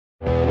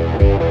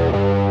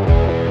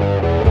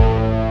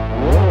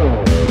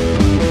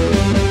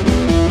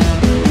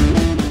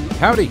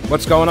Howdy,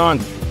 what's going on?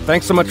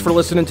 Thanks so much for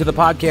listening to the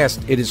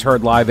podcast. It is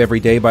heard live every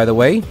day, by the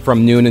way,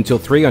 from noon until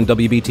 3 on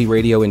WBT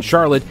Radio in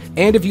Charlotte.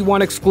 And if you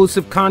want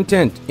exclusive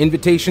content,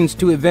 invitations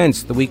to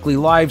events, the weekly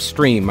live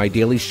stream, my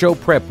daily show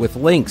prep with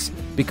links,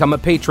 become a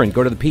patron.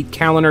 Go to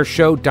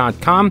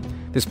thePeteCallenderShow.com.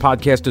 This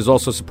podcast is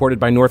also supported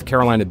by North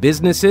Carolina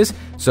businesses,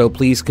 so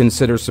please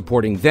consider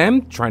supporting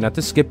them. Try not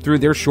to skip through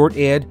their short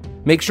ad.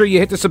 Make sure you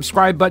hit the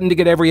subscribe button to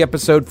get every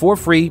episode for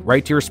free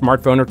right to your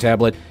smartphone or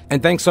tablet.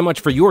 And thanks so much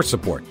for your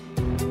support.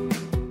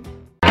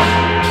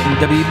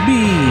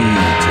 WBT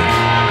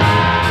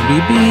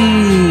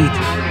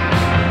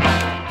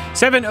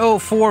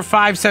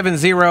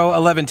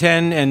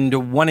 704-570-1110 and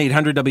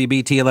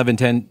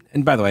 1-800-WBT-1110.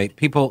 And by the way,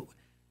 people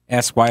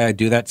ask why I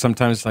do that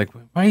sometimes, like,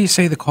 why do you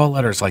say the call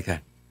letters like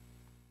that?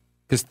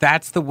 Because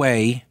that's the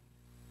way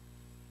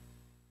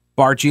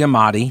Bart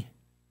Giamatti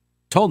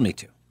told me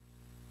to.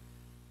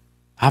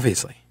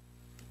 Obviously.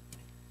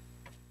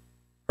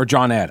 Or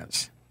John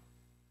Adams.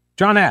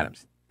 John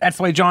Adams. That's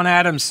the way John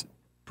Adams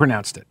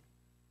pronounced it.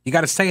 You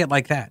got to say it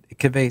like that. It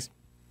conveys.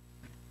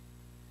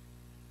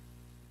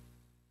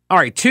 All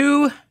right,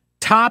 2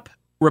 top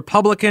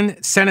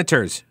Republican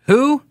senators.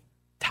 Who?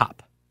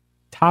 Top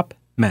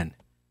men.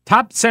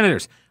 Top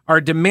senators are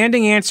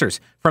demanding answers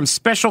from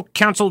Special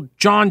Counsel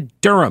John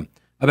Durham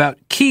about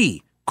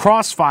key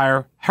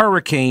crossfire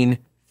hurricane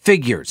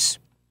figures.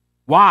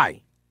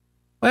 Why?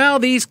 Well,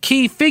 these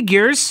key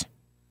figures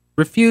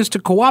refused to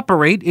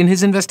cooperate in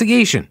his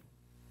investigation.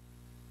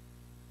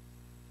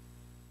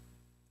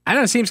 I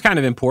know it seems kind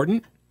of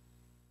important.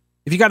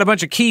 If you got a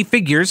bunch of key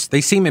figures, they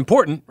seem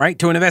important, right,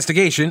 to an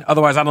investigation.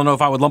 Otherwise, I don't know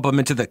if I would lump them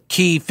into the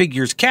key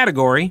figures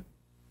category.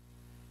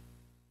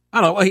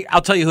 I don't know.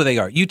 I'll tell you who they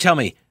are. You tell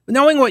me.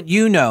 Knowing what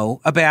you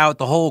know about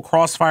the whole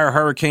crossfire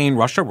hurricane,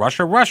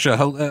 Russia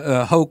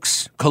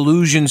hoax,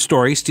 collusion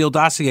story, Steele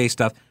dossier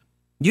stuff,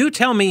 you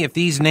tell me if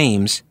these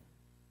names,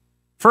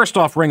 first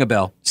off, ring a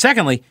bell.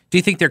 Secondly, do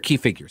you think they're key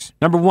figures?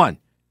 Number 1,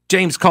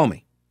 James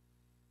Comey.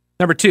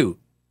 Number 2,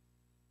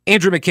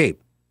 Andrew McCabe.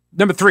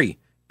 Number 3,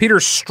 Peter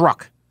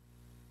Strzok.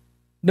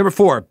 Number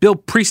 4, Bill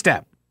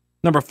Priestap.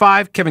 Number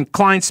 5, Kevin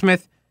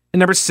Kleinsmith. And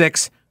number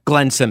 6,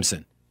 Glenn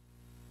Simpson.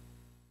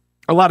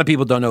 A lot of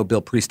people don't know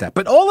Bill Priestap,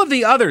 but all of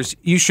the others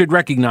you should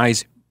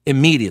recognize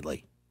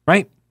immediately,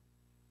 right?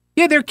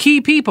 Yeah, they're key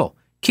people,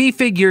 key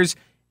figures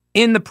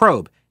in the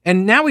probe.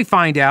 And now we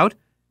find out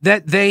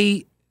that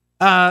they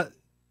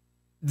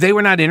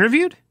were not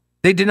interviewed.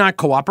 They did not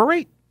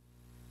cooperate.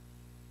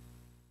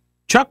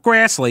 Chuck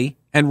Grassley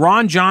and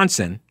Ron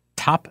Johnson,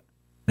 top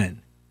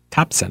men,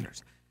 top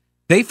senators.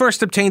 They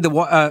first obtained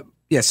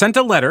sent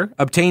a letter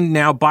obtained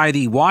now by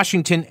the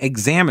Washington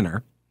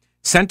Examiner,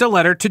 sent a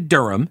letter to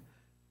Durham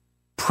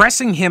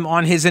pressing him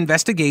on his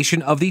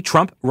investigation of the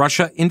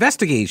Trump-Russia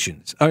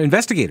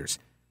investigators,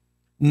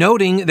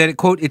 noting that,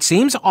 quote, it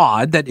seems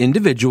odd that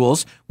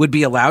individuals would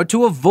be allowed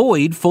to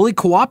avoid fully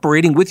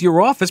cooperating with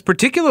your office,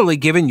 particularly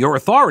given your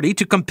authority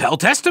to compel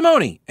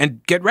testimony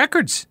and get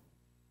records.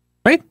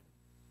 Right?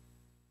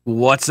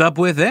 What's up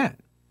with that?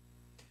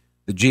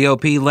 The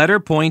GOP letter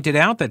pointed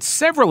out that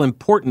several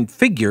important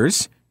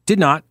figures did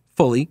not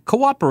fully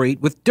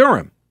cooperate with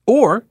Durham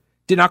or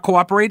did not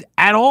cooperate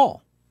at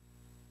all.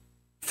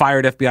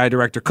 Fired FBI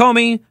Director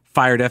Comey,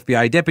 fired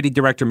FBI Deputy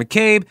Director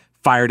McCabe,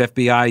 fired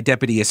FBI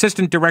Deputy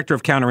Assistant Director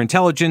of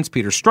Counterintelligence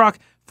Peter Strzok,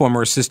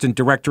 former Assistant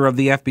Director of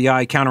the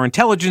FBI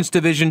Counterintelligence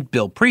Division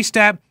Bill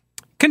Priestap,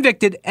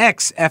 convicted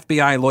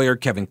ex-FBI lawyer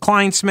Kevin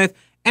Kleinsmith,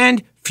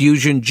 and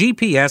Fusion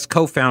GPS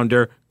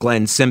co-founder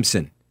Glenn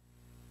Simpson.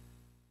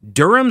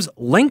 Durham's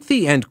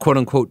lengthy and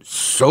quote-unquote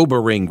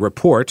sobering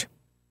report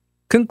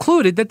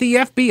concluded that the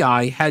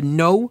FBI had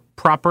no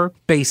proper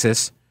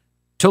basis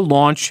to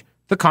launch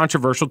the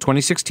controversial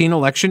 2016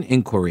 election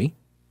inquiry,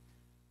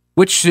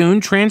 which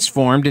soon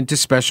transformed into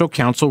Special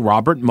Counsel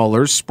Robert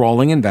Mueller's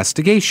sprawling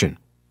investigation.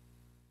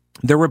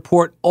 The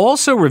report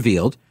also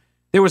revealed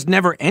there was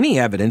never any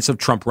evidence of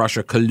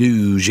Trump-Russia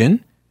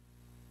collusion,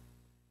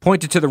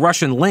 pointed to the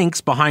Russian links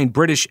behind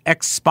British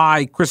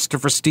ex-spy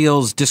Christopher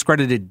Steele's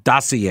discredited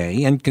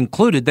dossier, and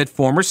concluded that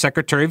former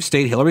Secretary of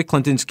State Hillary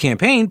Clinton's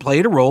campaign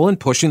played a role in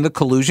pushing the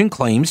collusion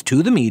claims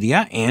to the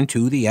media and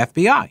to the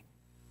FBI.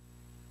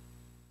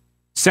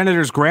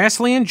 Senators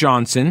Grassley and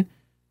Johnson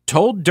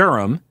told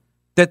Durham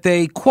that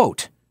they,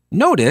 quote,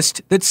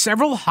 noticed that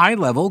several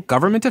high-level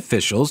government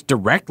officials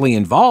directly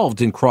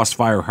involved in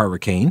Crossfire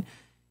Hurricane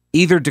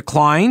either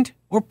declined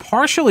or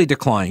partially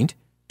declined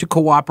to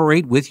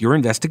cooperate with your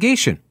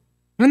investigation.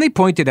 And they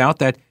pointed out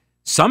that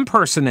some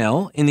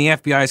personnel in the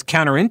FBI's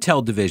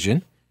Counterintel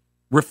Division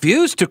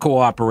refused to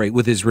cooperate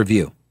with his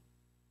review.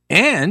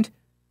 And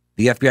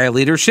the FBI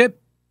leadership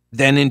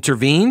then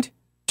intervened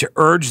to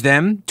urge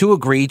them to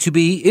agree to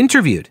be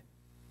interviewed.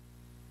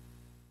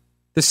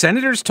 The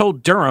senators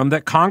told Durham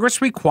that Congress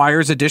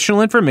requires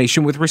additional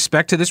information with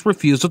respect to this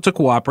refusal to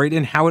cooperate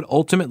and how it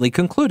ultimately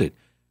concluded.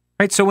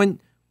 Right? So when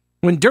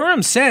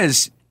Durham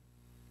says,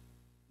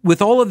 with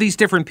all of these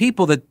different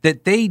people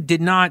that they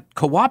did not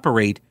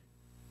cooperate,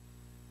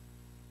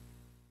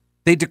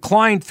 they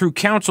declined through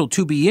counsel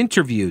to be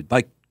interviewed.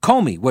 Like,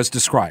 Comey was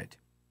described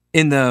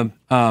in the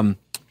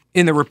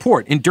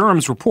report, in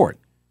Durham's report.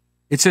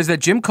 It says that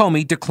Jim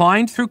Comey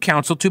declined through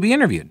counsel to be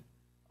interviewed.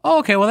 Oh,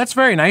 okay, well, that's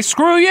very nice.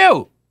 Screw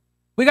you.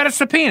 We got a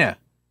subpoena.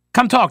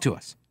 Come talk to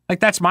us.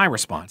 Like, that's my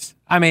response.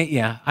 I mean,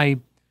 yeah, I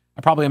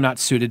probably am not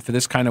suited for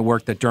this kind of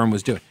work that Durham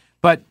was doing.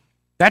 But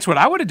that's what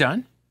I would have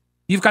done.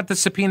 You've got the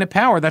subpoena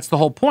power. That's the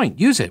whole point.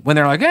 Use it. When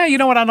they're like, hey, you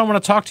know what? I don't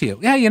want to talk to you.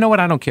 Yeah, you know what?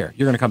 I don't care.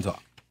 You're going to come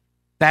talk.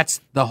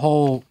 That's the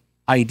whole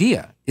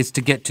idea, is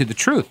to get to the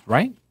truth,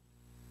 right?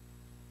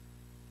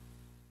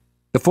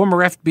 The former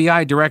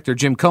FBI director,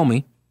 Jim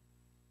Comey,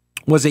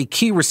 was a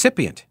key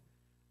recipient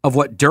of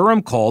what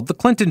Durham called the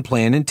Clinton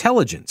Plan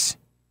intelligence,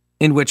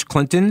 in which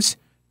Clinton's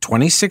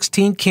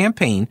 2016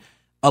 campaign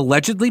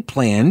allegedly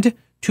planned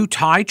to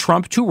tie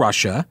Trump to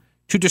Russia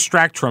to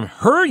distract from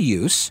her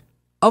use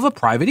of a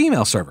private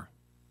email server.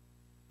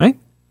 Right?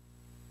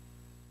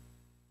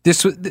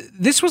 This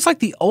was like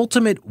the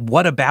ultimate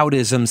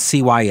whataboutism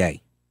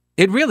CYA.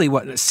 It really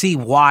was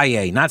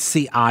CYA, not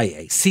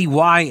CIA.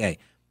 CYA.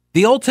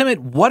 The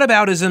ultimate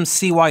whataboutism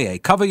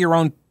CYA. Cover your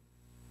own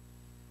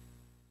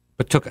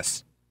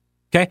patukas.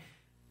 Okay?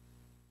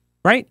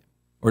 Right?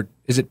 Or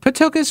is it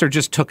patukas or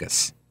just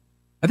tukas?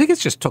 I think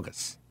it's just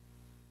tukas.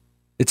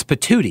 It's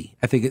patootie.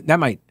 I think that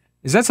might...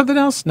 Is that something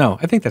else? No,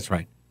 I think that's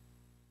right.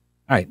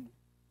 All right.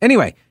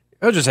 Anyway,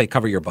 I'll just say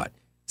cover your butt.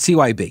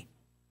 CYB.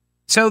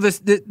 So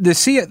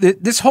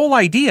this whole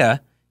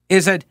idea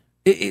is that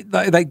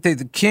like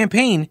the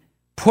campaign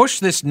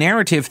pushed this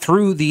narrative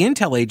through the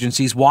intel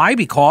agencies. Why?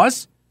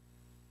 Because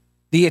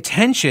the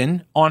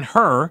attention on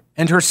her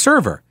and her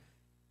server,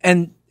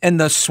 and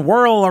the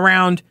swirl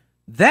around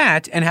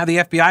that, and how the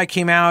FBI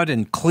came out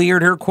and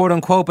cleared her, quote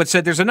unquote, but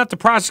said there's enough to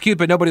prosecute,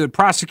 but nobody would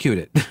prosecute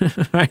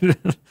it. Right?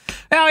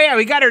 Oh yeah,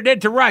 we got her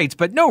dead to rights,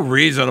 but no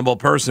reasonable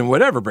person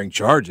would ever bring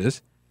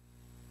charges.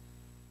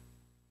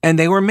 And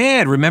they were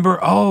mad. Remember?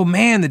 Oh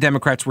man, the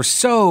Democrats were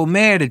so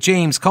mad at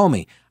James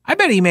Comey. I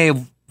bet he may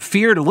have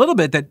feared a little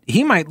bit that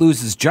he might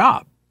lose his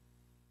job.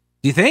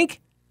 Do you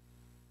think?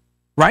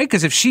 Right?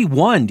 Because if she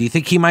won, do you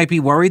think he might be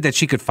worried that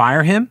she could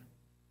fire him?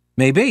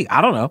 Maybe.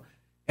 I don't know.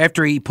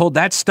 After he pulled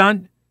that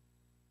stunt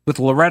with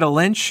Loretta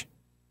Lynch,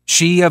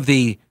 she of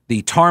the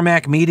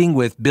tarmac meeting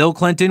with Bill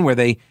Clinton, where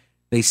they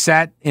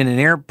sat in an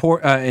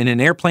airport in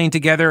an airplane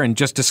together and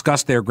just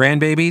discussed their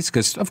grandbabies,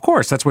 because of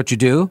course that's what you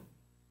do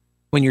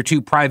when your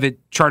two private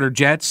charter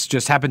jets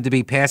just happen to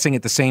be passing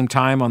at the same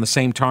time on the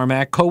same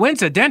tarmac,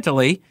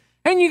 coincidentally,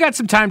 and you got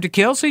some time to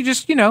kill, so you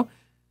just,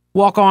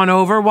 walk on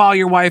over while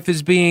your wife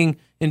is being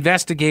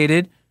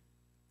investigated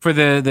for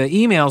the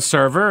email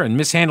server and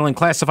mishandling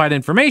classified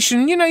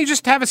information. You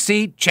just have a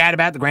seat, chat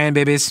about the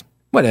grandbabies,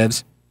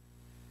 whatevs.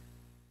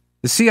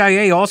 The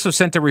CIA also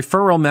sent a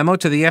referral memo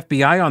to the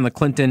FBI on the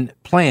Clinton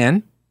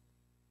plan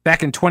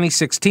back in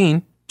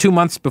 2016, 2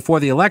 months before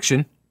the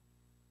election,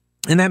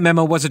 and that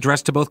memo was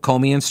addressed to both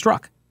Comey and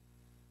Strzok.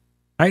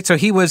 All right, so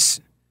he was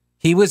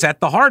at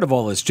the heart of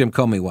all this, Jim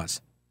Comey was.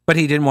 But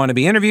he didn't want to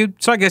be interviewed,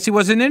 so I guess he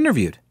wasn't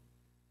interviewed.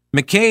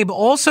 McCabe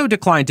also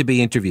declined to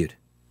be interviewed,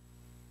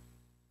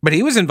 but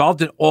he was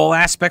involved in all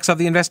aspects of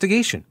the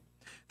investigation.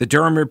 The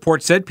Durham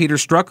report said Peter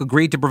Strzok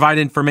agreed to provide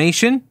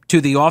information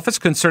to the office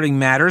concerning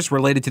matters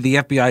related to the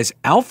FBI's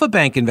Alpha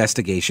Bank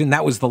investigation.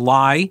 That was the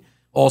lie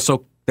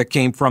also that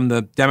came from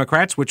the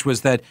Democrats, which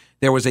was that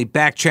there was a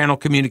back channel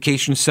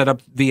communication set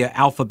up via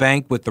Alpha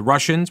Bank with the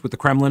Russians, with the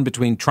Kremlin,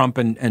 between Trump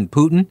and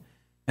Putin.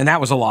 And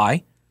that was a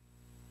lie.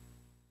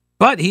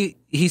 But he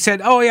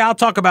said, oh, yeah, I'll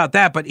talk about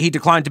that. But he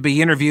declined to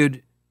be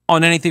interviewed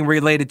on anything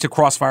related to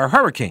Crossfire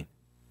Hurricane.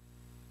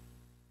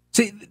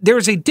 See, there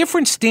is a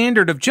different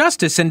standard of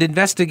justice and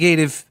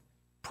investigative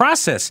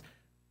process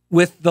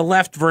with the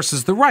left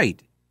versus the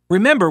right.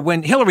 Remember,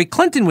 when Hillary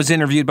Clinton was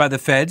interviewed by the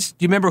feds,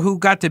 do you remember who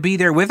got to be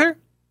there with her?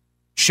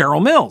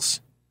 Cheryl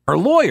Mills, her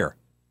lawyer,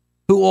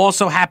 who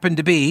also happened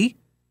to be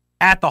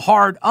at the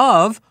heart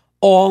of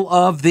all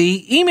of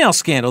the email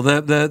scandal,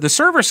 the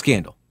server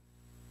scandal.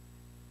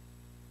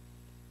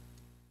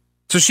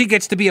 So she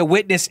gets to be a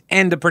witness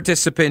and a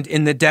participant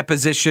in the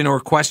deposition or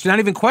question. Not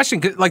even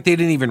question, like they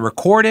didn't even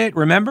record it,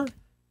 remember?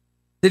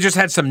 They just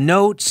had some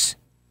notes.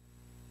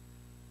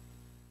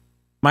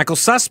 Michael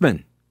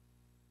Sussman,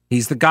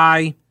 he's the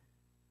guy,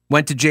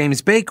 went to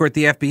James Baker at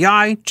the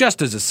FBI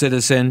just as a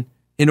citizen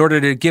in order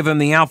to give him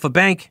the Alpha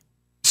Bank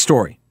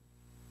story.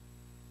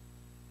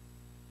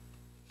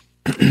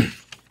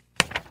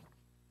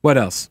 What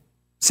else?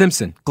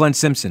 Glenn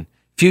Simpson,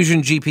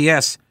 Fusion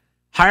GPS,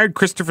 hired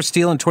Christopher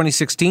Steele in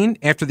 2016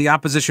 after the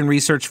opposition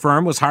research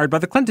firm was hired by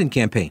the Clinton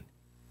campaign.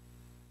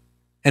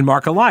 And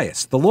Mark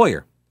Elias, the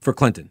lawyer for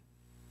Clinton.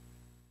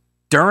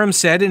 Durham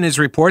said in his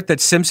report that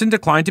Simpson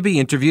declined to be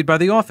interviewed by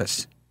the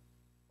office.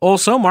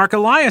 Also, Mark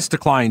Elias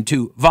declined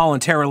to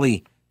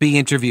voluntarily be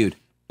interviewed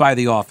by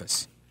the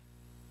office.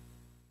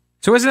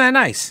 So isn't that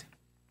nice?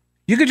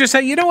 You could just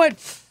say, you know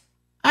what?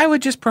 I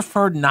would just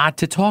prefer not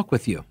to talk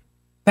with you.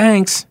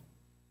 Thanks.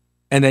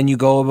 And then you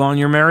go on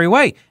your merry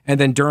way. And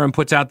then Durham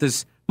puts out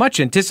this much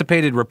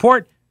anticipated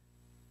report.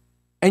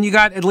 And you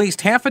got at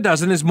least half a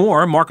dozen, is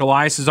more. Mark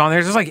Elias is on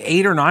there. There's like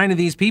 8 or 9 of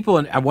these people,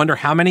 and I wonder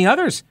how many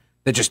others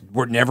that just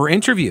were never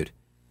interviewed,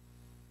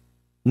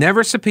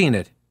 never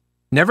subpoenaed,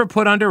 never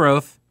put under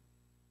oath,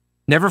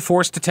 never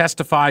forced to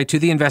testify to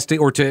the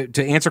or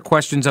to answer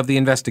questions of the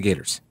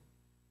investigators.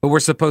 But we're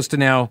supposed to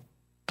now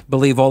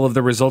believe all of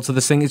the results of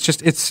this thing. It's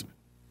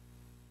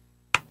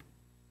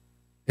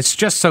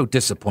just so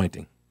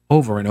disappointing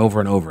over and over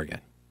and over again.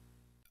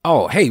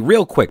 Oh, hey,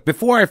 real quick,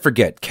 before I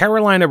forget,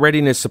 Carolina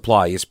Readiness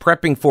Supply is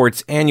prepping for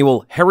its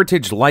annual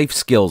Heritage Life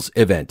Skills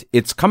event.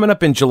 It's coming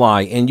up in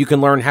July, and you can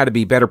learn how to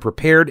be better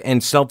prepared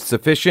and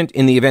self-sufficient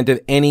in the event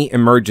of any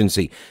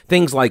emergency.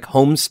 Things like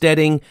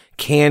homesteading,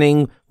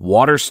 canning,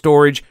 water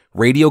storage,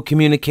 radio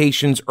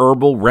communications,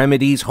 herbal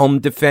remedies, home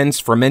defense,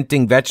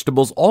 fermenting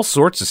vegetables, all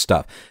sorts of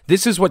stuff.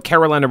 This is what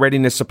Carolina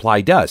Readiness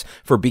Supply does.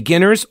 For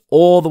beginners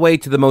all the way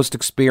to the most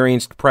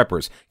experienced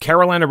preppers,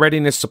 Carolina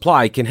Readiness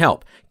Supply can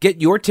help.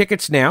 Get your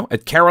tickets now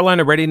at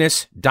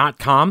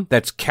carolinareadiness.com.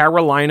 That's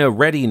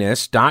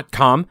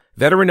carolinareadiness.com.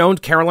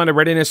 Veteran-owned Carolina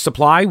Readiness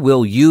Supply.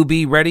 Will you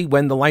be ready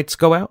when the lights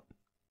go out?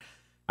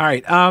 All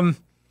right.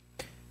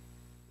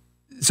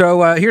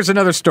 So here's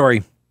another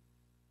story.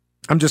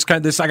 I'm just kind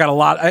of this. I got a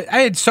lot. I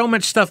had so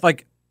much stuff.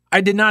 Like,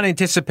 I did not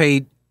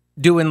anticipate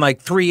doing like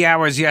 3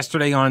 hours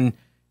yesterday on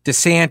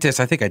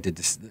DeSantis. I think I did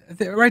this,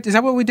 right? Is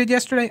that what we did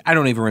yesterday? I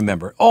don't even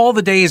remember. All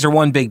the days are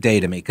one big day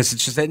to me because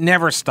it's just, it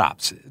never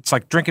stops. It's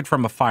like drinking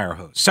from a fire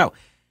hose. So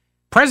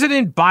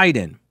President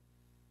Biden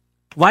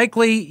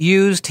likely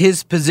used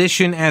his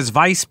position as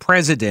vice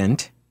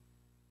president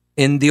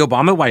in the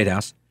Obama White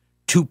House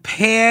to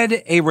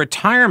pad a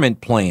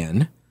retirement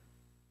plan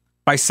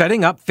by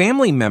setting up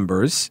family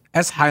members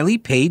as highly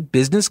paid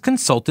business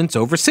consultants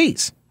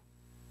overseas.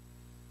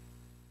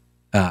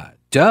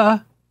 Duh.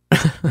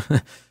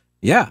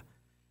 Yeah.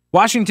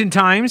 Washington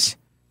Times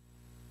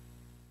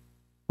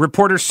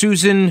reporter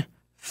Susan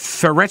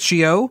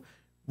Ferrecchio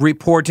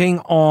reporting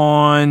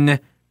on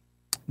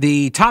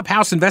the top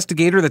House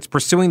investigator that's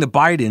pursuing the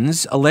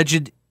Bidens'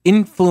 alleged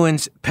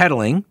influence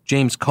peddling,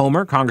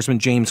 Congressman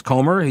James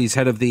Comer. He's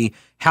head of the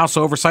House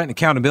Oversight and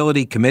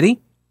Accountability Committee.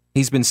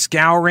 He's been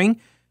scouring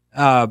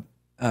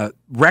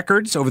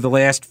records over the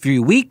last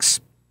few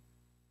weeks,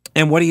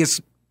 and what he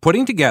is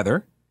putting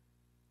together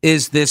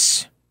is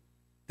this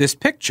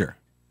picture,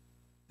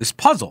 this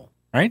puzzle,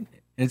 right?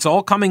 And it's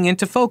all coming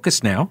into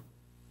focus now.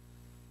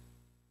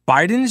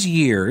 Biden's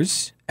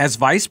years as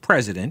vice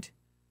president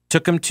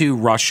took him to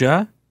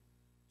Russia,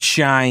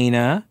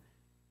 China,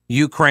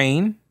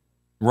 Ukraine,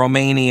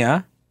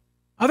 Romania,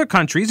 other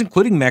countries,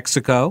 including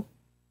Mexico,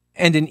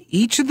 and in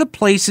each of the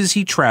places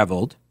he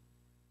traveled,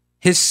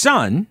 his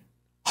son,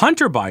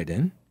 Hunter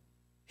Biden,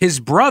 his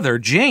brother,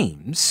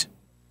 James,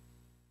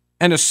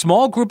 and a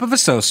small group of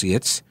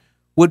associates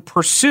would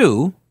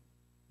pursue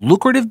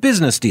lucrative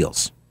business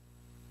deals.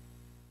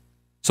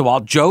 So while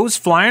Joe's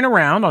flying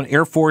around on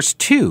Air Force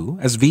Two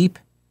as Veep,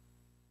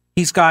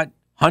 he's got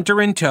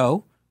Hunter in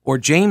tow, or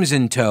James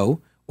in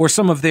tow, or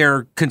some of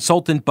their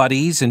consultant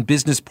buddies and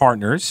business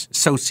partners,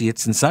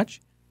 associates and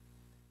such,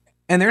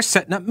 and they're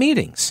setting up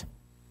meetings.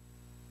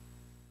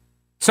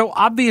 So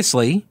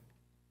obviously,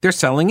 they're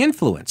selling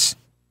influence.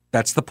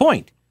 That's the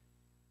point.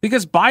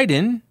 Because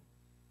Biden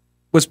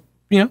was,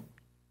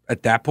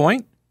 at that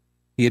point,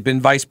 he had been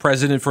vice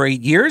president for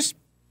 8 years.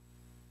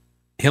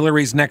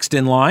 Hillary's next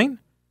in line.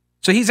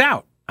 So he's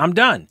out. I'm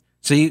done.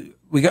 So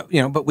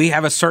but we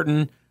have a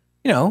certain,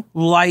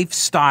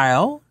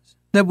 lifestyle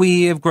that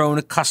we have grown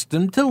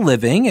accustomed to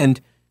living,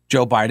 and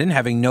Joe Biden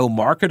having no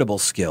marketable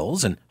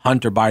skills and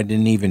Hunter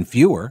Biden even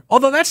fewer.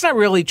 Although that's not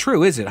really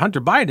true, is it?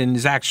 Hunter Biden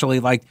is actually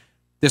like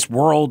this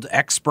world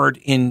expert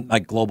in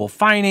like global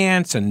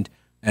finance and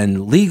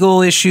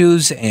legal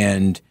issues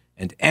and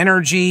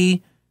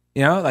energy.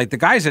 Like the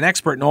guy's an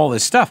expert in all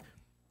this stuff.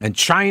 And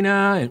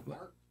China and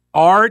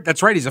art.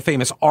 That's right. He's a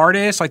famous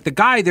artist. Like the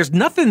guy, there's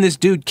nothing this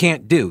dude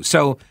can't do.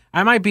 So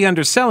I might be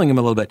underselling him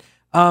a little bit.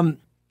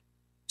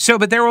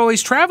 But they're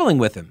always traveling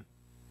with him.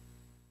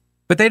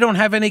 But they don't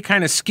have any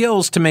kind of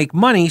skills to make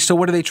money. So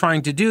what are they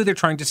trying to do? They're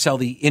trying to sell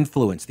the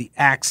influence, the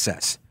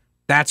access.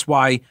 That's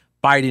why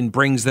Biden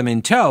brings them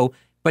in tow.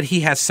 But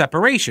he has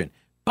separation.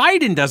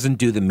 Biden doesn't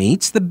do the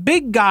meets. The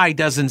big guy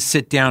doesn't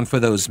sit down for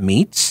those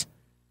meets.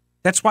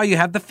 That's why you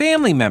have the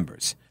family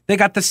members. They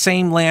got the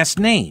same last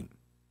name.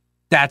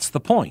 That's the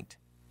point.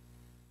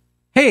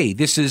 Hey,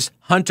 this is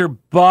Hunter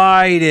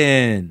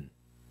Biden.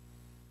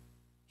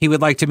 He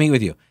would like to meet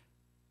with you.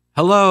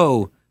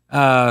 Hello,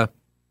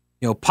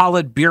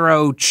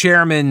 Politburo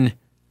Chairman,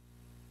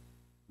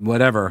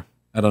 whatever.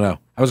 I don't know.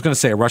 I was going to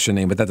say a Russian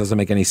name, but that doesn't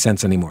make any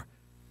sense anymore.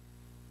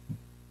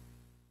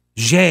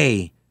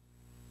 J.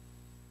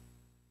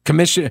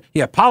 Commission,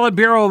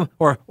 Politburo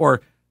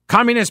or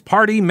Communist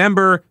Party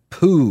member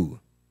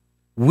Pooh.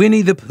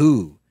 Winnie the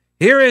Pooh.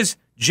 Here is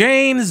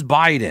James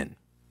Biden.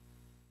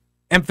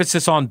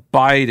 Emphasis on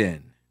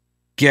Biden.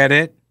 Get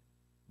it?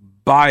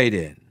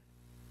 Biden.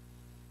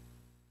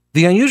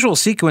 The unusual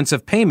sequence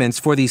of payments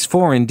for these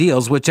foreign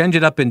deals, which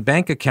ended up in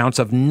bank accounts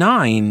of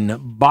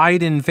 9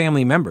 Biden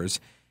family members,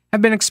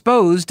 have been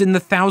exposed in the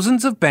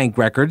thousands of bank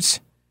records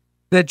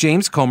that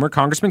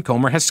Congressman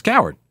Comer, has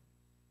scoured.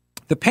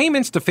 The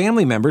payments to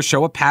family members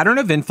show a pattern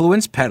of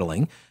influence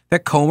peddling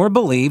that Comer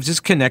believes is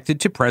connected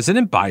to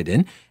President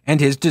Biden and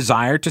his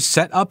desire to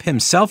set up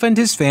himself and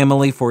his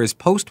family for his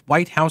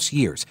post-White House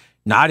years,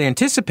 not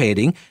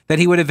anticipating that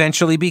he would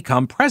eventually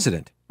become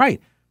president.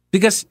 Right.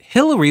 Because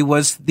Hillary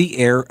was the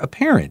heir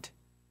apparent.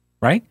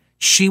 Right?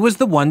 She was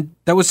the one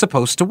that was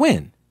supposed to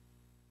win.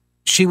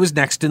 She was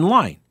next in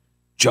line.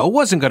 Joe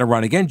wasn't going to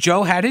run again.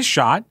 Joe had his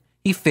shot.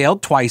 He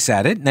failed twice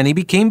at it, and then he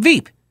became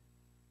Veep.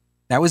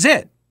 That was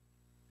it.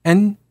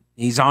 And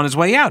he's on his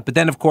way out. But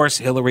then, of course,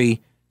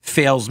 Hillary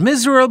fails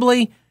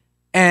miserably,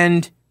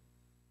 and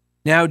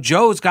now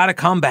Joe's got to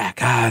come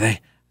back. I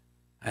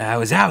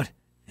was out,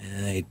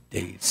 and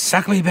they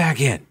sucked me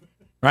back in,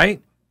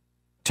 right?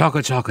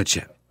 Chocolate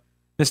chip.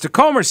 Mr.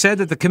 Comer said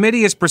that the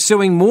committee is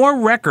pursuing more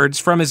records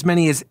from as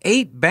many as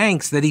 8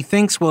 banks that he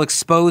thinks will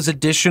expose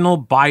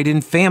additional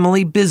Biden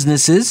family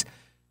businesses,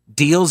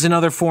 deals in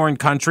other foreign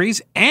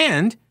countries,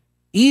 and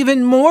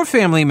even more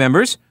family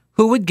members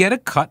who would get a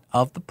cut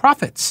of the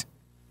profits.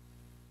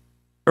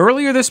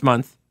 Earlier this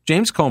month,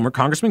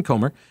 Congressman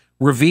Comer,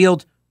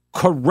 revealed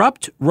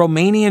corrupt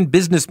Romanian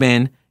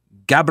businessman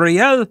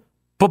Gabriel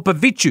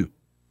Popoviciu.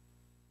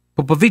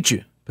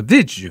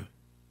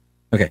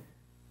 Okay.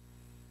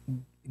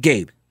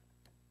 Gabe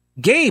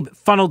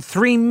funneled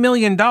 $3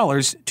 million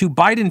to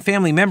Biden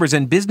family members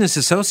and business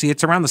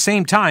associates around the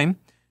same time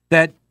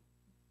that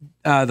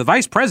the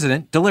vice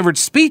president delivered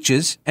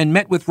speeches and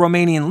met with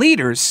Romanian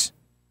leaders,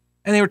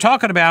 and they were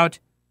talking about,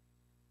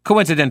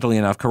 coincidentally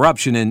enough,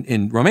 corruption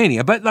in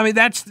Romania. But I mean,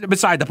 that's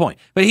beside the point.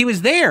 But he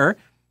was there,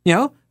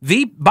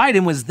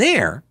 Biden was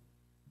there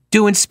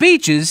doing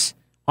speeches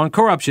on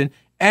corruption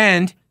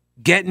and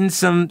getting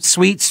some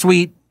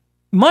sweet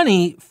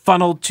money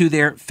funneled to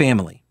their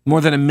family. More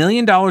than $1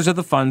 million of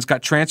the funds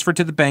got transferred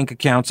to the bank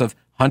accounts of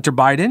Hunter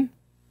Biden,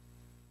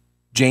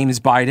 James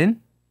Biden,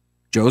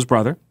 Joe's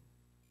brother,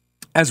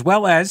 as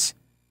well as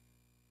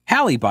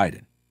Hallie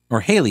Biden.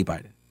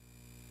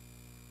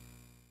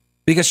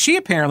 Because she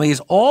apparently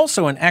is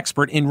also an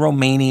expert in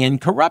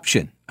Romanian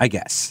corruption, I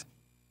guess.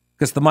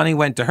 Because the money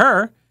went to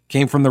her,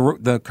 came from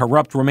the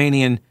corrupt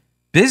Romanian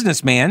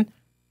businessman,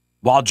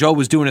 while Joe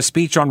was doing a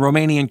speech on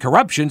Romanian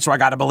corruption, so I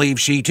got to believe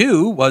she,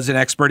 too, was an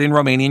expert in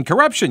Romanian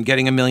corruption,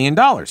 getting $1 million.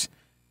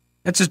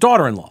 That's his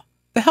daughter-in-law.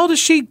 The hell does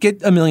she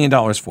get $1 million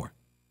for?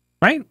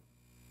 Right?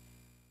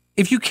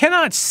 If you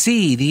cannot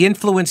see the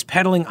influence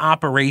peddling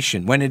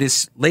operation when it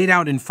is laid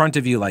out in front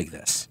of you like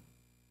this,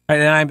 right,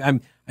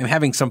 and I'm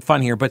having some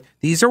fun here, but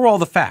these are all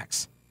the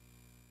facts.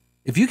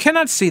 If you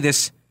cannot see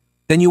this,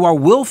 then you are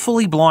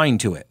willfully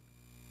blind to it.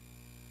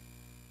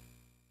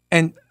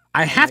 And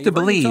I have to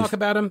believe. Talk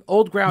about him.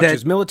 Old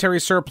Grouch's military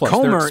surplus.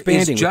 Comer They're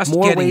expanding is just with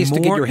more ways to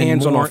get your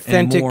hands on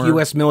authentic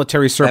U.S.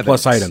 military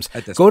surplus items.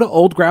 Go to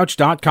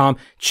oldgrouch.com.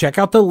 Check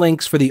out the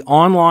links for the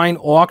online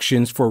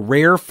auctions for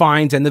rare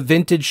finds and the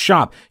vintage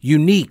shop.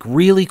 Unique,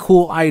 really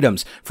cool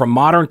items from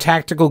modern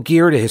tactical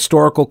gear to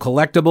historical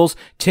collectibles.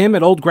 Tim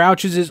at Old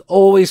Grouch's is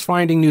always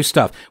finding new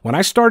stuff. When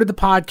I started the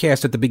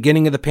podcast at the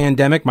beginning of the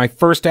pandemic, my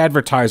first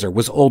advertiser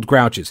was Old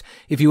Grouch's.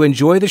 If you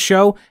enjoy the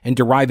show and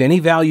derive any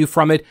value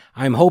from it,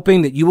 I'm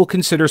hoping that you will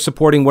consider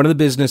supporting one of the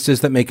businesses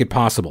that make it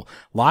possible.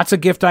 Lots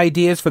of gift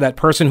ideas for that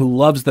person who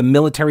loves the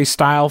military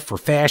style for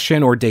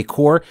fashion or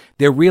decor.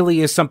 There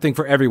really is something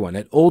for everyone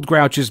at Old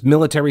Grouch's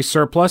Military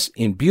Surplus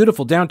in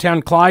beautiful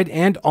downtown Clyde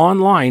and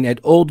online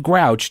at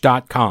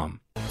oldgrouch.com.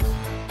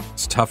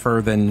 It's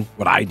tougher than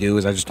what I do,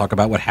 is I just talk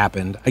about what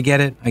happened. I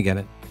get it.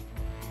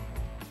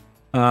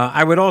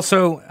 I would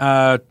also,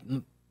 I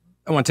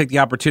want to take the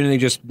opportunity,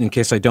 just in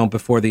case I don't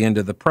before the end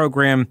of the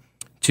program,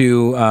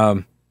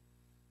 to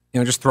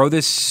just throw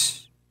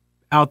this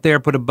out there,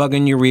 put a bug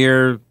in your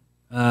ear,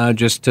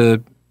 just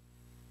to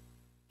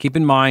keep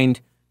in mind,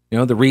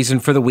 the reason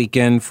for the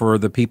weekend, for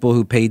the people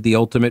who paid the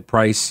ultimate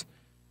price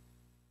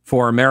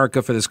for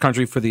America, for this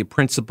country, for the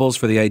principles,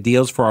 for the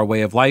ideals, for our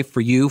way of life,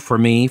 for you, for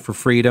me, for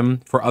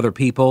freedom, for other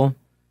people,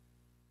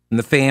 and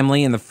the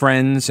family and the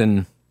friends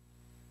and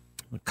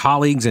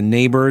colleagues and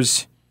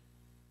neighbors,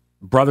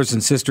 brothers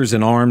and sisters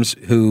in arms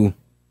who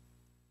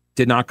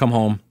did not come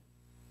home.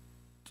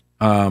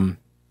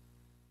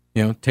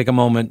 Take a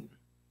moment,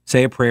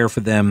 say a prayer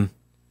for them.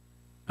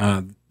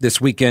 This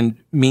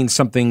weekend means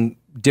something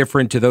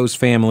different to those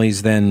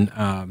families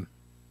than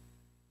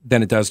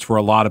it does for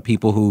a lot of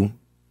people who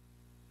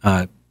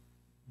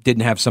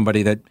didn't have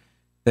somebody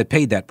that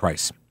paid that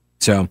price.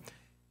 So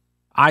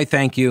I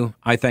thank you.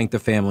 I thank the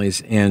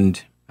families,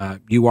 and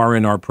you are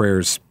in our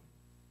prayers.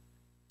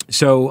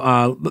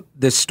 So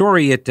this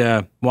story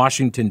at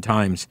Washington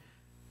Times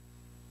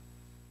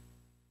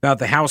about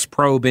the House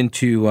probe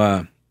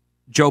into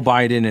Joe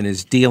Biden and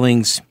his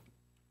dealings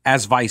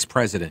as vice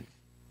president,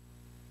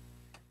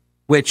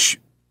 which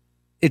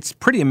it's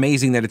pretty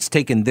amazing that it's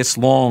taken this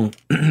long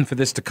for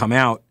this to come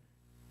out.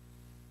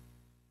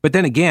 But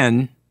then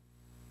again,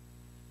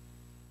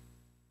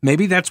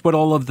 maybe that's what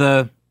all of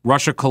the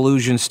Russia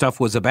collusion stuff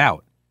was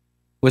about,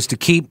 was to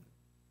keep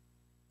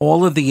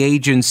all of the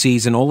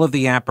agencies and all of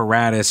the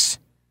apparatus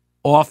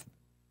off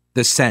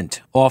the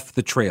scent, off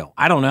the trail?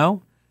 I don't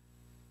know.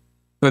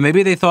 But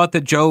maybe they thought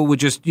that Joe would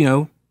just,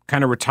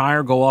 kind of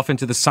retire, go off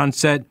into the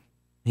sunset.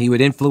 He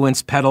would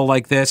influence peddle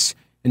like this,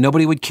 and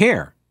nobody would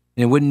care.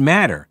 And it wouldn't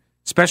matter,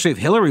 especially if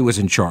Hillary was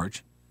in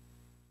charge.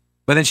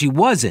 But then she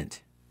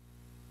wasn't.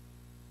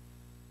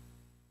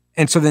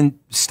 And so then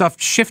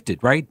stuff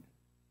shifted, right?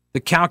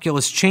 The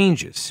calculus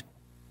changes.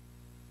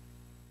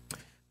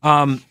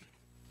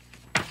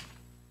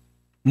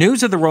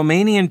 News of the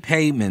Romanian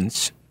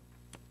payments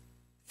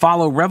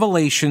follow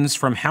revelations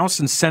from House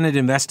and Senate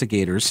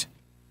investigators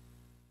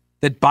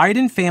that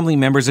Biden family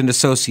members and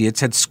associates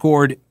had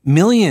scored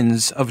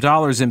millions of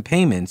dollars in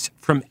payments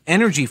from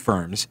energy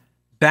firms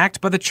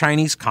backed by the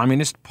Chinese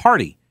Communist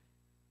Party.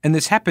 And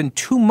this happened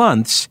 2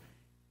 months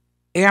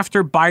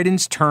after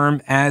Biden's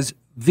term as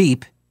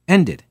VP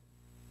ended.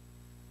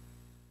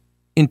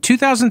 In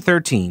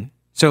 2013,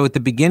 so at the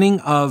beginning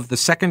of the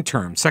second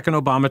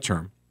Obama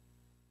term,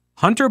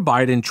 Hunter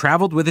Biden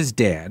traveled with his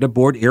dad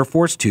aboard Air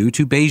Force 2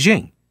 to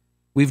Beijing.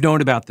 We've known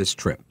about this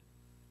trip.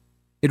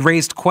 It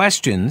raised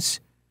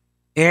questions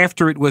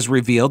after it was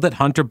revealed that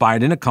Hunter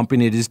Biden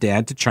accompanied his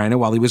dad to China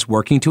while he was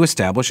working to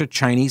establish a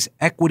Chinese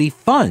equity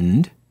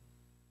fund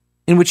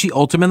in which he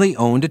ultimately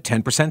owned a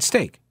 10%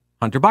 stake.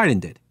 Hunter Biden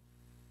did.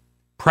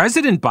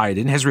 President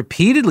Biden has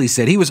repeatedly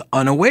said he was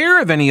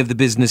unaware of any of the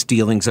business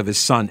dealings of his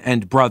son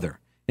and brother,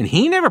 and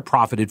he never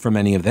profited from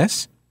any of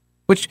this,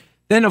 which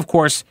then, of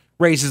course,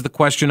 raises the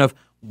question of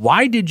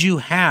why did you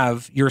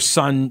have your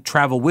son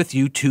travel with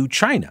you to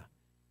China?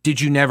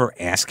 Did you never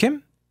ask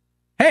him?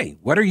 Hey,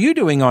 what are you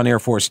doing on Air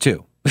Force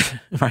 2?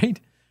 Right?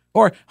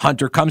 Or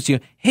Hunter comes to you,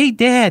 hey,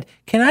 Dad,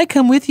 can I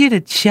come with you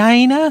to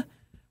China?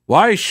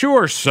 Why,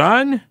 sure,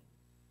 son.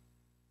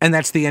 And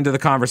that's the end of the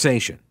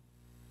conversation.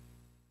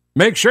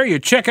 Make sure you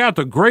check out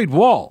the Great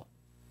Wall.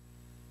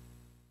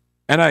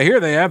 And I hear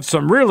they have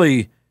some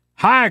really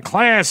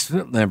high-class...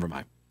 Never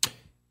mind.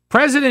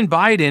 President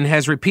Biden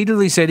has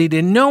repeatedly said he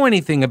didn't know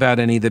anything about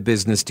any of the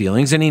business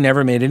dealings and he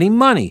never made any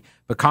money.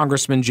 But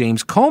Congressman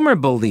James Comer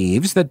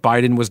believes that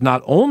Biden was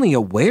not only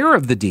aware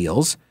of the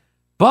deals,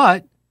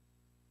 but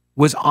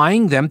was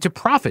eyeing them to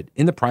profit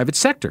in the private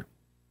sector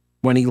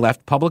when he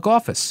left public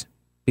office.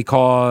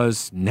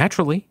 Because,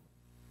 naturally,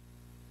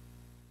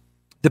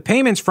 the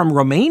payments from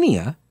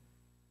Romania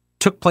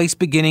took place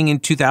beginning in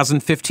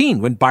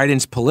 2015 when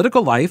Biden's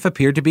political life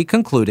appeared to be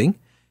concluding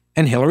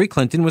and Hillary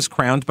Clinton was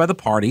crowned by the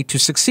party to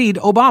succeed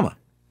Obama.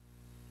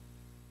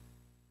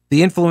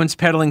 The influence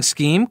peddling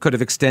scheme could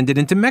have extended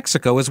into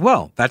Mexico as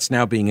well. That's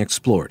now being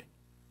explored.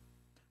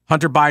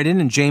 Hunter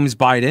Biden and James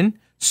Biden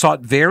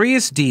sought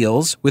various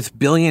deals with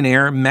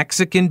billionaire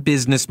Mexican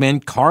businessman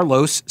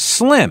Carlos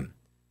Slim.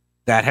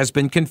 That has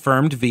been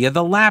confirmed via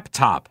the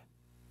laptop.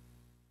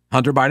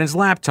 Hunter Biden's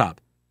laptop.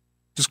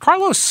 Does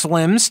Carlos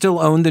Slim still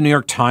own the New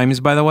York Times,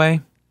 by the way?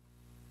 Is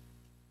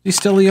he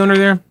still the owner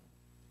there?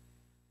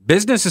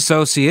 Business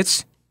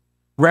associates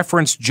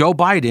referenced Joe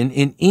Biden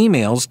in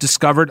emails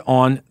discovered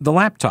on the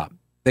laptop.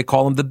 They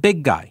call him the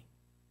big guy.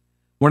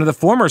 One of the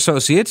former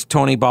associates,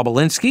 Tony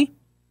Bobulinski,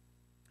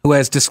 who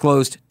has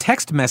disclosed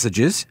text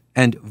messages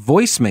and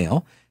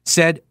voicemail,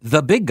 said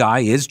the big guy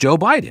is Joe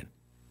Biden.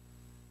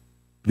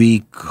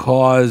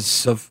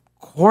 Because, of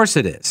course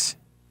it is.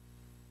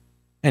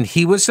 And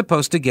he was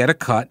supposed to get a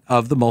cut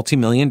of the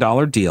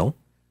multi-million-dollar deal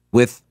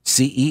with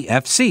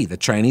CEFC, the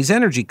Chinese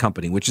energy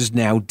company, which is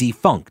now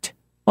defunct.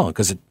 Well,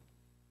 because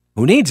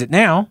who needs it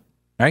now,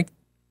 right?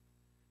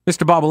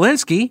 Mr.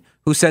 Bobulinski,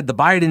 who said the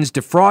Bidens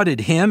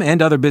defrauded him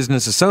and other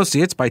business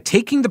associates by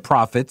taking the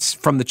profits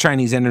from the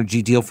Chinese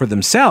energy deal for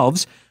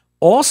themselves,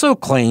 also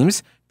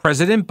claims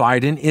President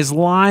Biden is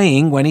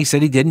lying when he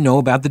said he didn't know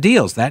about the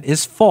deals. That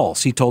is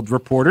false, he told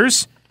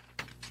reporters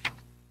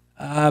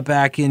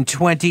back in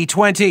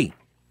 2020.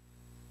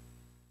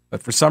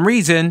 But for some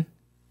reason,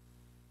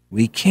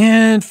 we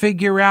can't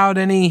figure out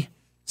any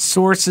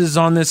sources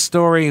on this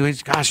story.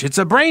 Which, gosh, it's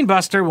a brain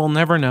buster. We'll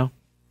never know.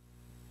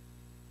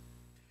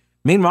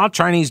 Meanwhile,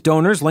 Chinese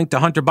donors linked to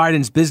Hunter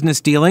Biden's business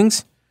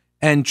dealings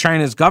and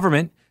China's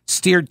government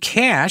steered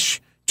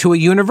cash to a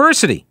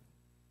university,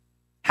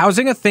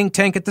 housing a think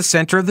tank at the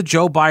center of the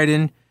Joe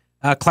Biden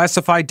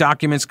classified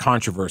documents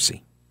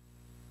controversy.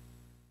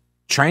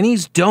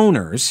 Chinese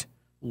donors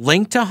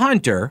linked to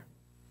Hunter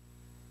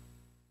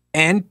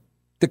and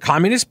the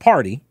Communist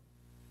Party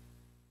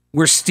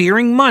were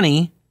steering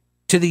money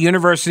to the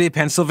University of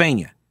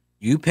Pennsylvania.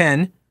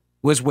 UPenn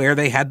was where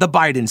they had the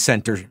Biden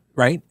Center,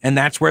 right? And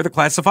that's where the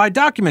classified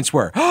documents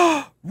were.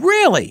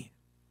 Really?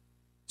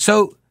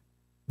 So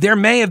there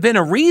may have been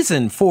a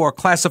reason for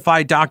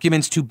classified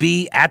documents to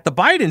be at the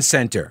Biden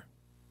Center.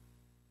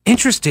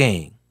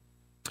 Interesting.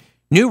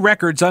 New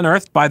records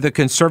unearthed by the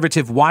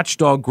conservative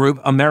watchdog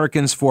group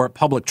Americans for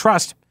Public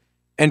Trust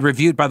and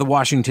reviewed by the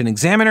Washington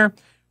Examiner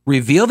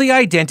reveal the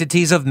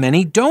identities of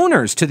many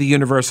donors to the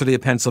University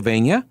of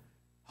Pennsylvania,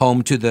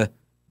 home to the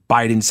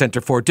Biden Center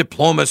for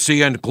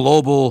Diplomacy and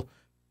Global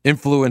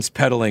Influence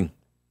Peddling.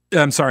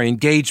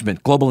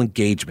 Engagement. Global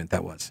engagement,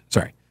 that was.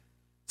 Sorry.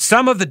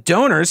 Some of the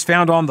donors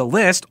found on the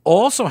list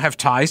also have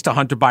ties to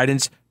Hunter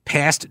Biden's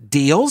past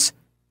deals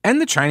and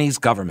the Chinese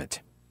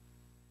government.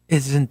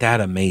 Isn't that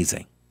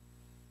amazing?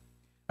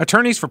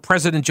 Attorneys for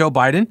President Joe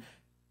Biden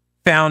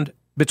found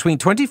between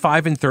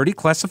 25 and 30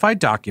 classified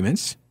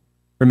documents.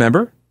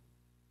 Remember,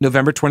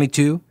 November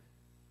 22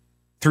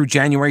 through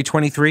January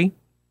 23.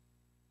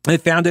 They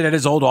found it at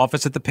his old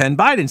office at the Penn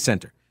Biden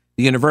Center.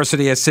 The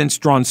university has since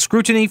drawn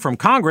scrutiny from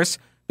Congress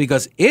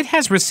because it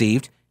has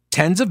received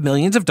tens of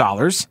millions of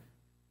dollars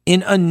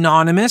in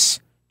anonymous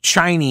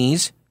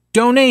Chinese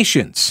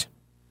donations.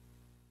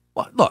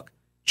 Well, look,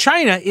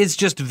 China is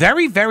just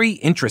very, very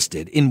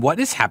interested in what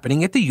is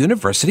happening at the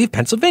University of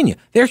Pennsylvania.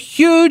 They're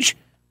huge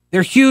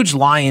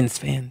Lions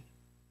fan.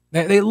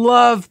 They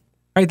love,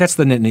 right? That's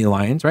the Nittany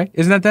Lions, right?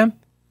 Isn't that them?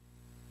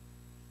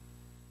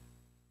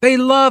 They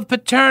love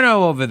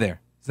Paterno over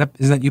there.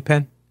 Isn't that you,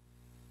 Penn?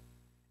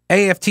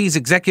 AFT's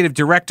executive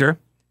director,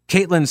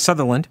 Caitlin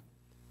Sutherland,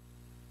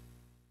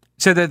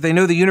 said that they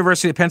know the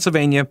University of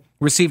Pennsylvania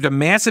received a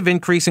massive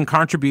increase in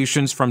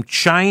contributions from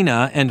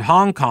China and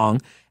Hong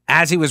Kong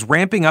as he was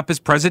ramping up his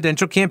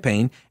presidential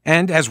campaign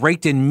and has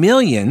raked in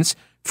millions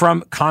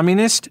from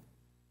Communist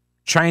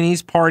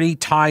Chinese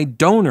Party-tied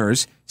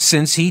donors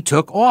since he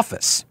took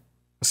office.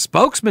 A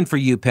spokesman for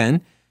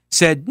UPenn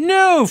said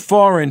no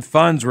foreign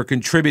funds were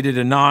contributed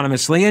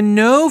anonymously and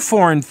no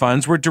foreign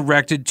funds were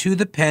directed to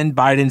the Penn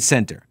Biden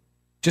Center.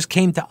 Just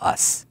came to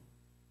us.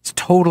 It's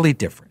totally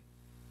different.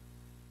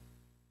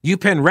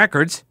 UPenn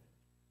records,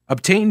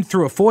 obtained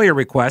through a FOIA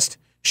request,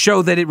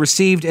 show that it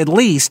received at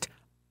least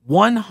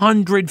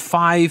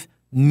 $105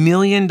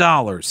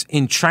 million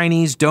in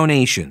Chinese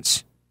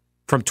donations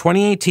from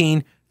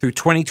 2018 through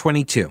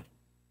 2022.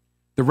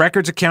 The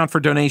records account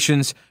for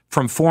donations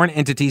from foreign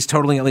entities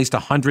totaling at least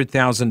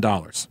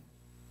 $100,000.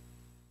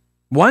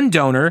 One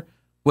donor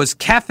was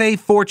Cathay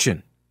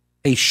Fortune,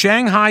 a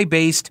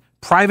Shanghai-based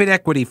private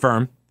equity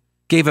firm,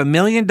 gave $1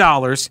 million.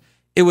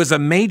 It was a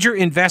major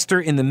investor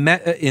in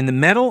the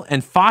metal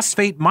and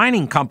phosphate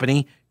mining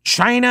company,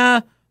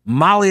 China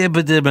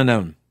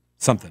Molybdenum.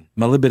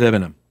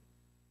 Molybdenum.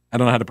 I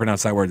don't know how to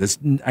pronounce that word.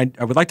 I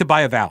would like to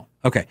buy a vowel.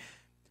 Okay.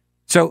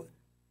 So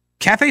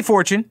Cathay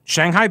Fortune,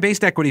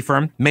 Shanghai-based equity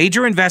firm,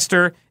 major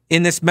investor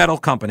in this metal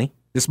company,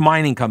 this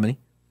mining company.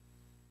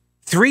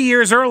 3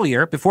 years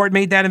earlier, before it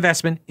made that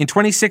investment, in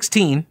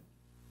 2016,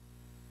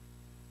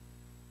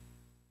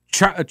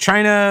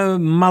 China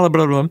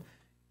Molybdenum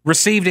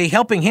received a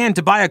helping hand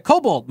to buy a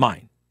cobalt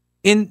mine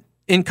in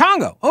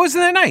Congo. Oh, isn't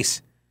that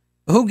nice?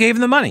 Who gave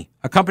them the money?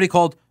 A company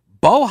called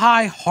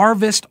Bohai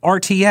Harvest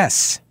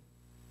RTS.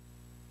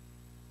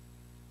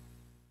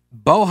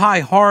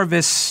 Bohai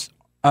Harvest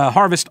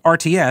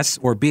RTS,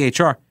 or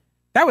BHR,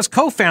 that was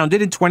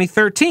co-founded in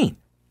 2013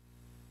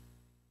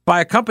 by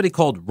a company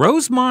called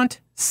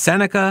Rosemont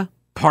Seneca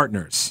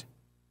Partners,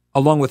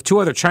 along with two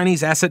other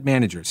Chinese asset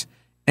managers.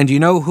 And do you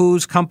know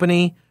whose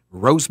company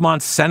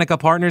Rosemont Seneca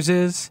Partners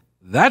is?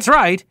 That's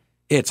right,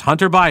 it's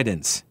Hunter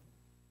Biden's.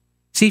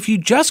 See, if you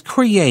just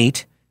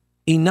create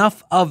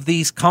enough of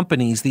these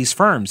companies, these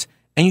firms,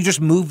 and you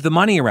just move the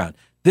money around.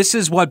 This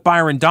is what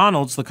Byron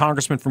Donalds, the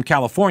congressman from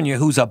California,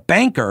 who's a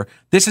banker,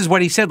 this is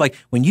what he said. Like,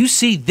 when you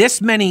see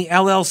this many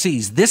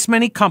LLCs, this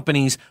many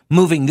companies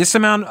moving this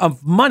amount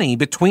of money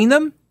between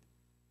them,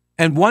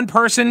 and one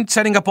person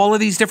setting up all of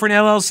these different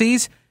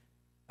LLCs,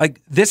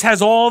 like, this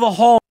has all the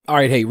whole. All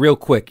right, hey, real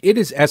quick. It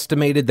is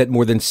estimated that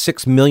more than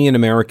 6 million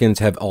Americans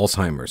have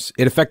Alzheimer's.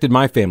 It affected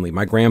my family.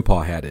 My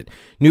grandpa had it.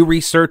 New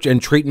research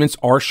and treatments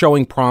are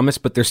showing promise,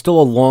 but there's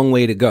still a long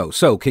way to go.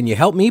 So can you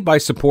help me by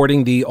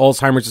supporting the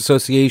Alzheimer's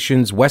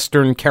Association's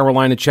Western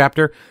Carolina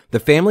chapter? The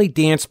Family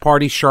Dance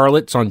Party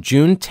Charlotte's on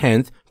June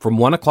 10th from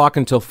 1 o'clock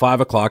until 5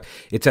 o'clock.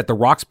 It's at the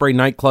Roxbury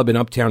nightclub in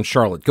Uptown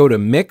Charlotte. Go to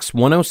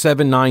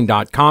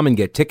mix1079.com and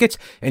get tickets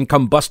and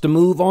come bust a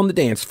move on the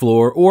dance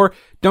floor, or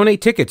donate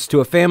tickets to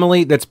a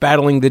family that's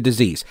battling the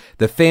disease.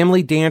 The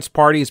Family Dance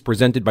Party is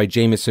presented by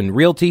Jameson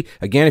Realty.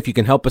 Again, if you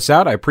can help us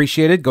out, I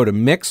appreciate it. Go to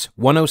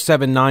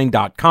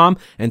mix1079.com,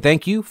 and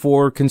thank you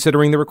for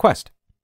considering the request.